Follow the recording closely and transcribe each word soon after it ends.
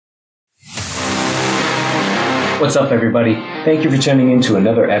What's up, everybody? Thank you for tuning in to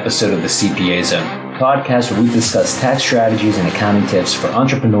another episode of the CPA Zone, a podcast where we discuss tax strategies and accounting tips for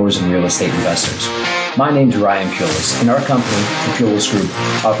entrepreneurs and real estate investors. My name is Ryan Pulis, and our company, the Pulis Group,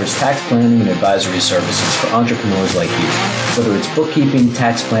 offers tax planning and advisory services for entrepreneurs like you. Whether it's bookkeeping,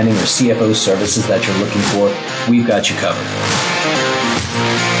 tax planning, or CFO services that you're looking for, we've got you covered.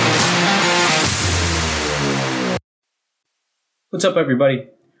 What's up, everybody?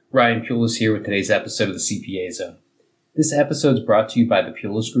 Ryan Pulis here with today's episode of the CPA Zone. This episode is brought to you by the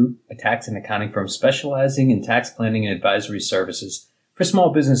Pulis Group, a tax and accounting firm specializing in tax planning and advisory services for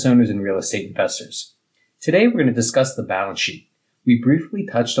small business owners and real estate investors. Today, we're going to discuss the balance sheet. We briefly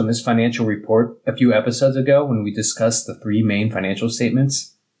touched on this financial report a few episodes ago when we discussed the three main financial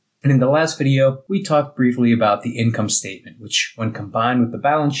statements. And in the last video, we talked briefly about the income statement, which, when combined with the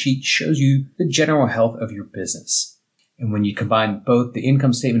balance sheet, shows you the general health of your business. And when you combine both the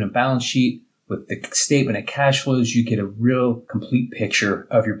income statement and balance sheet with the statement of cash flows, you get a real complete picture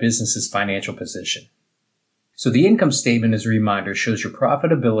of your business's financial position. So the income statement, as a reminder, shows your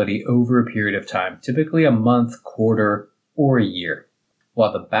profitability over a period of time, typically a month, quarter, or a year,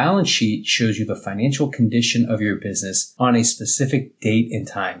 while the balance sheet shows you the financial condition of your business on a specific date and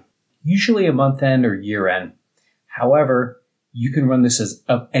time, usually a month end or year end. However, you can run this as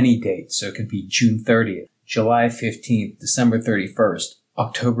of any date, so it could be June 30th. July 15th, December 31st,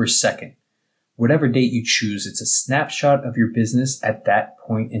 October 2nd. Whatever date you choose, it's a snapshot of your business at that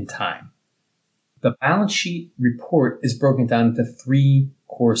point in time. The balance sheet report is broken down into three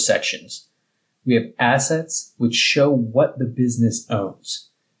core sections. We have assets, which show what the business owns.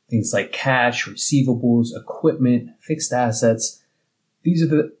 Things like cash, receivables, equipment, fixed assets. These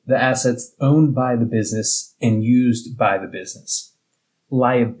are the assets owned by the business and used by the business.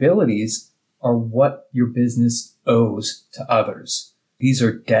 Liabilities are what your business owes to others. These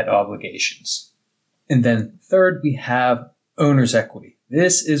are debt obligations. And then third, we have owner's equity.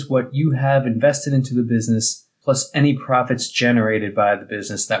 This is what you have invested into the business, plus any profits generated by the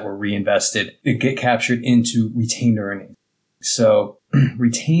business that were reinvested and get captured into retained earnings. So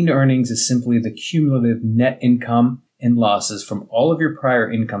retained earnings is simply the cumulative net income and losses from all of your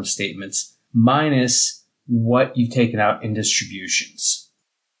prior income statements minus what you've taken out in distributions.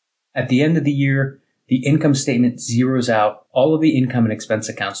 At the end of the year, the income statement zeroes out all of the income and expense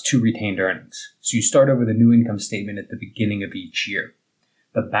accounts to retained earnings. So you start over the new income statement at the beginning of each year.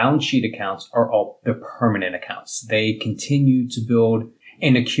 The balance sheet accounts are all the permanent accounts. They continue to build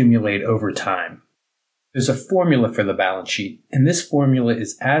and accumulate over time. There's a formula for the balance sheet, and this formula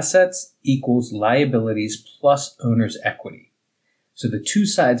is assets equals liabilities plus owner's equity. So the two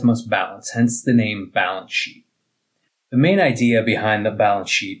sides must balance, hence the name balance sheet. The main idea behind the balance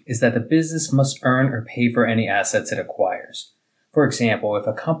sheet is that the business must earn or pay for any assets it acquires. For example, if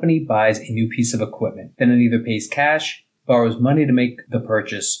a company buys a new piece of equipment, then it either pays cash, borrows money to make the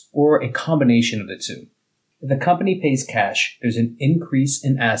purchase, or a combination of the two. If the company pays cash, there's an increase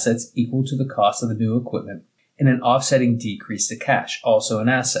in assets equal to the cost of the new equipment and an offsetting decrease to cash, also an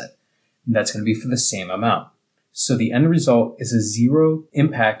asset. And that's going to be for the same amount. So the end result is a zero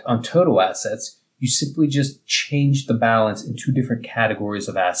impact on total assets. You simply just change the balance in two different categories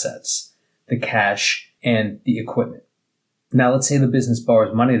of assets, the cash and the equipment. Now let's say the business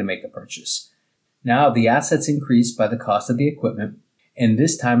borrows money to make the purchase. Now the assets increase by the cost of the equipment, and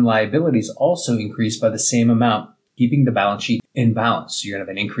this time liabilities also increase by the same amount, keeping the balance sheet in balance. So you're going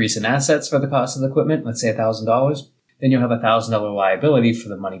to have an increase in assets for the cost of the equipment, let's say $1,000, then you'll have a $1,000 liability for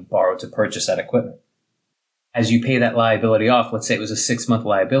the money borrowed to purchase that equipment. As you pay that liability off, let's say it was a 6-month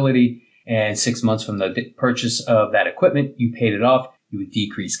liability, and 6 months from the purchase of that equipment, you paid it off, you would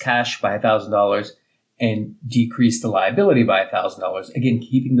decrease cash by $1,000 and decrease the liability by $1,000, again,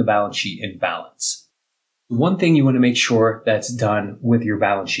 keeping the balance sheet in balance. One thing you want to make sure that's done with your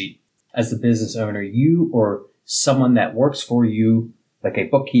balance sheet as the business owner, you or someone that works for you, like a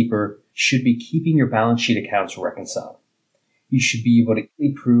bookkeeper, should be keeping your balance sheet accounts reconciled. You should be able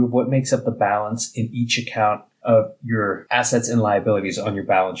to prove what makes up the balance in each account of your assets and liabilities on your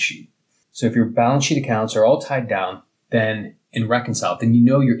balance sheet. So if your balance sheet accounts are all tied down and reconciled, then you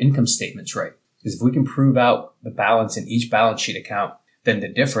know your income statement's right. Because if we can prove out the balance in each balance sheet account, then the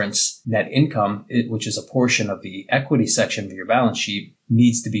difference, net income, which is a portion of the equity section of your balance sheet,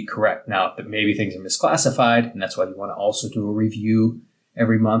 needs to be correct. Now, maybe things are misclassified, and that's why you want to also do a review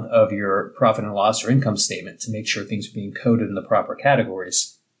every month of your profit and loss or income statement to make sure things are being coded in the proper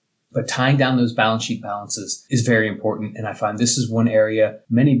categories. But tying down those balance sheet balances is very important. And I find this is one area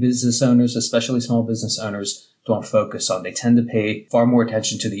many business owners, especially small business owners, don't focus on. They tend to pay far more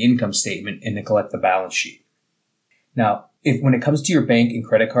attention to the income statement and neglect the balance sheet. Now, when it comes to your bank and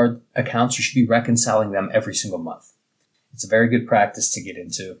credit card accounts, you should be reconciling them every single month. It's a very good practice to get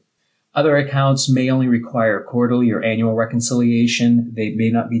into. Other accounts may only require quarterly or annual reconciliation. They may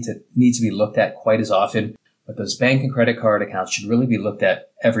not need to be looked at quite as often, but those bank and credit card accounts should really be looked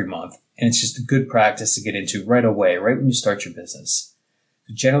at every month. And it's just a good practice to get into right away, right when you start your business.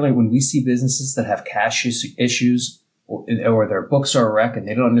 So generally, when we see businesses that have cash issues or their books are a wreck and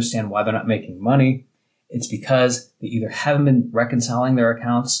they don't understand why they're not making money, it's because they either haven't been reconciling their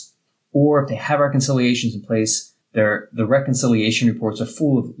accounts, or if they have reconciliations in place, the reconciliation reports are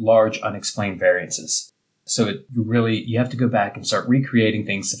full of large unexplained variances. So you have to go back and start recreating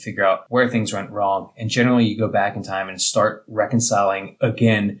things to figure out where things went wrong. And generally, you go back in time and start reconciling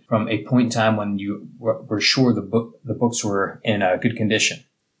again from a point in time when you were sure the books were in good condition.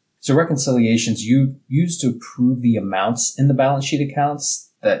 So reconciliations you use to prove the amounts in the balance sheet accounts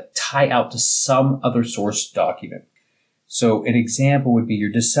that tie out to some other source document. So an example would be your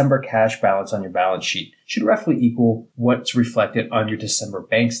December cash balance on your balance sheet should roughly equal what's reflected on your December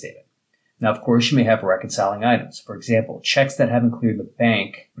bank statement. Now, of course, you may have reconciling items. For example, checks that haven't cleared the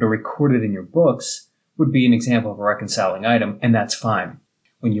bank but are recorded in your books would be an example of a reconciling item, and that's fine.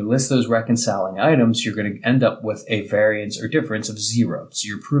 When you list those reconciling items, you're going to end up with a variance or difference of 0. So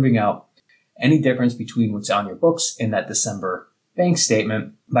you're proving out any difference between what's on your books in that December bank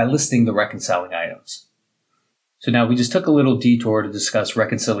statement by listing the reconciling items. So now we just took a little detour to discuss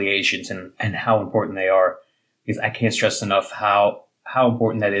reconciliations and how important they are, because I can't stress enough how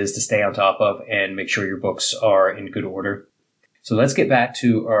important that is to stay on top of and make sure your books are in good order. So let's get back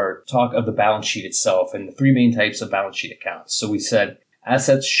to our talk of the balance sheet itself and the three main types of balance sheet accounts. So we said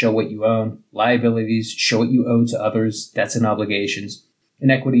assets show what you own, liabilities show what you owe to others, debts and obligations, and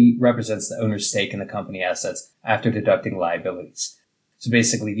equity represents the owner's stake in the company assets after deducting liabilities. So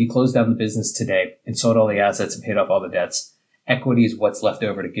basically, if you closed down the business today and sold all the assets and paid off all the debts, equity is what's left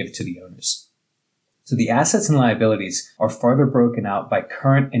over to give to the owners. So the assets and liabilities are further broken out by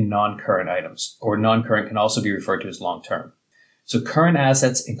current and non-current items, or non-current can also be referred to as long-term. So current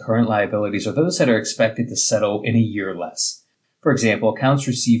assets and current liabilities are those that are expected to settle in a year or less. For example, accounts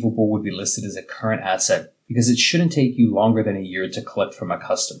receivable would be listed as a current asset because it shouldn't take you longer than a year to collect from a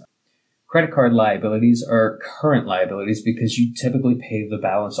customer. Credit card liabilities are current liabilities because you typically pay the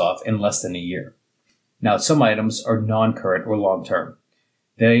balance off in less than a year. Now, some items are non-current or long-term.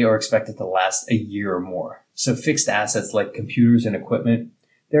 They are expected to last a year or more. So fixed assets like computers and equipment,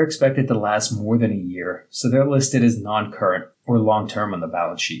 they're expected to last more than a year. So they're listed as non-current or long-term on the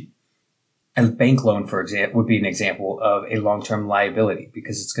balance sheet. A bank loan, for example, would be an example of a long-term liability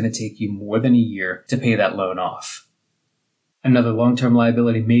because it's going to take you more than a year to pay that loan off. Another long-term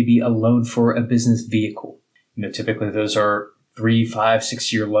liability may be a loan for a business vehicle. Typically those are 3, 5,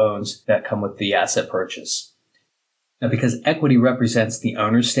 6-year loans that come with the asset purchase. Now, because equity represents the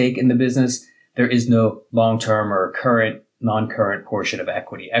owner's stake in the business, there is no long-term or current, non-current portion of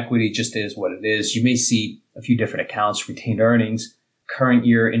equity. Equity just is what it is. You may see a few different accounts, retained earnings, current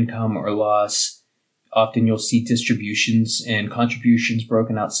year income or loss. Often you'll see distributions and contributions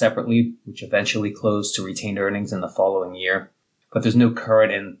broken out separately, which eventually close to retained earnings in the following year. But there's no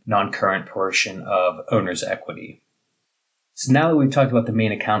current and non-current portion of owner's equity. So now that we've talked about the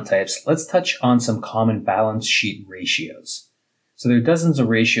main account types, let's touch on some common balance sheet ratios. So there are dozens of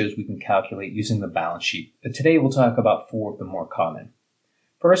ratios we can calculate using the balance sheet, but today we'll talk about 4 of the more common.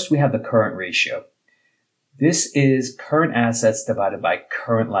 First, we have the current ratio. This is current assets divided by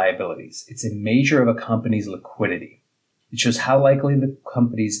current liabilities. It's a measure of a company's liquidity. It shows how likely the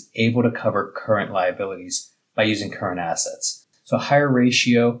company is able to cover current liabilities by using current assets. So a higher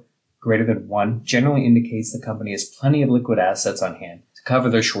ratio, greater than 1, generally indicates the company has plenty of liquid assets on hand to cover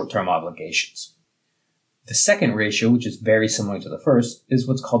their short-term obligations. The second ratio, which is very similar to the first, is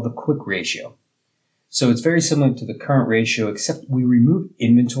what's called the quick ratio. So it's very similar to the current ratio, except we remove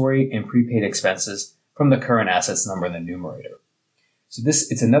inventory and prepaid expenses from the current assets number in the numerator. So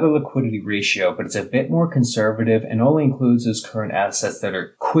it's another liquidity ratio, but it's a bit more conservative and only includes those current assets that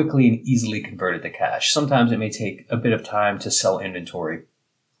are quickly and easily converted to cash. Sometimes it may take a bit of time to sell inventory.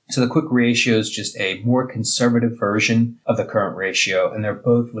 So the quick ratio is just a more conservative version of the current ratio, and they're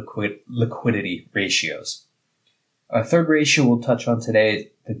both liquidity ratios. Our third ratio we'll touch on today is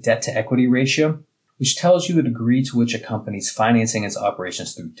the debt to equity ratio, which tells you the degree to which a company is financing its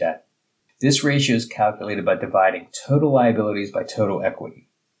operations through debt. This ratio is calculated by dividing total liabilities by total equity.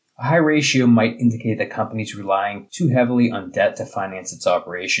 A high ratio might indicate that companies relying too heavily on debt to finance its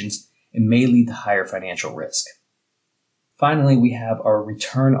operations and may lead to higher financial risk. Finally, we have our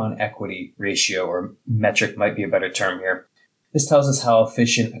return on equity ratio, or metric might be a better term here. This tells us how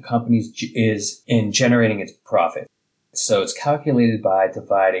efficient a company is in generating its profit. So it's calculated by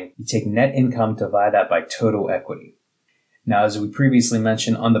you take net income, divide that by total equity. Now, as we previously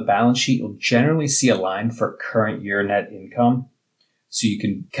mentioned, on the balance sheet, you'll generally see a line for current year net income. So you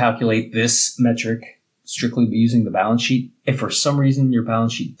can calculate this metric strictly by using the balance sheet. If for some reason your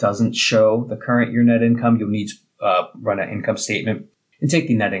balance sheet doesn't show the current year net income, you'll need to run an income statement and take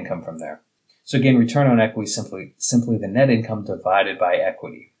the net income from there. So again, return on equity is simply the net income divided by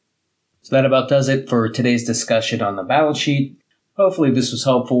equity. So that about does it for today's discussion on the balance sheet. Hopefully this was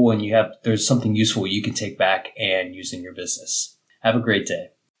helpful and there's something useful you can take back and use in your business. Have a great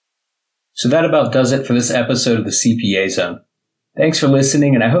day. So that about does it for this episode of the CPA Zone. Thanks for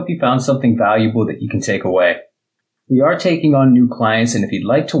listening, and I hope you found something valuable that you can take away. We are taking on new clients, and if you'd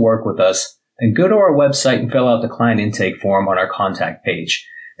like to work with us, then go to our website and fill out the client intake form on our contact page.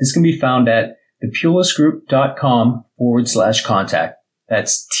 This can be found at thepulisgroup.com/contact.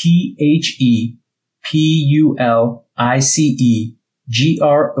 That's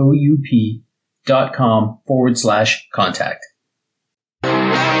ThePulicegroup.com/contact.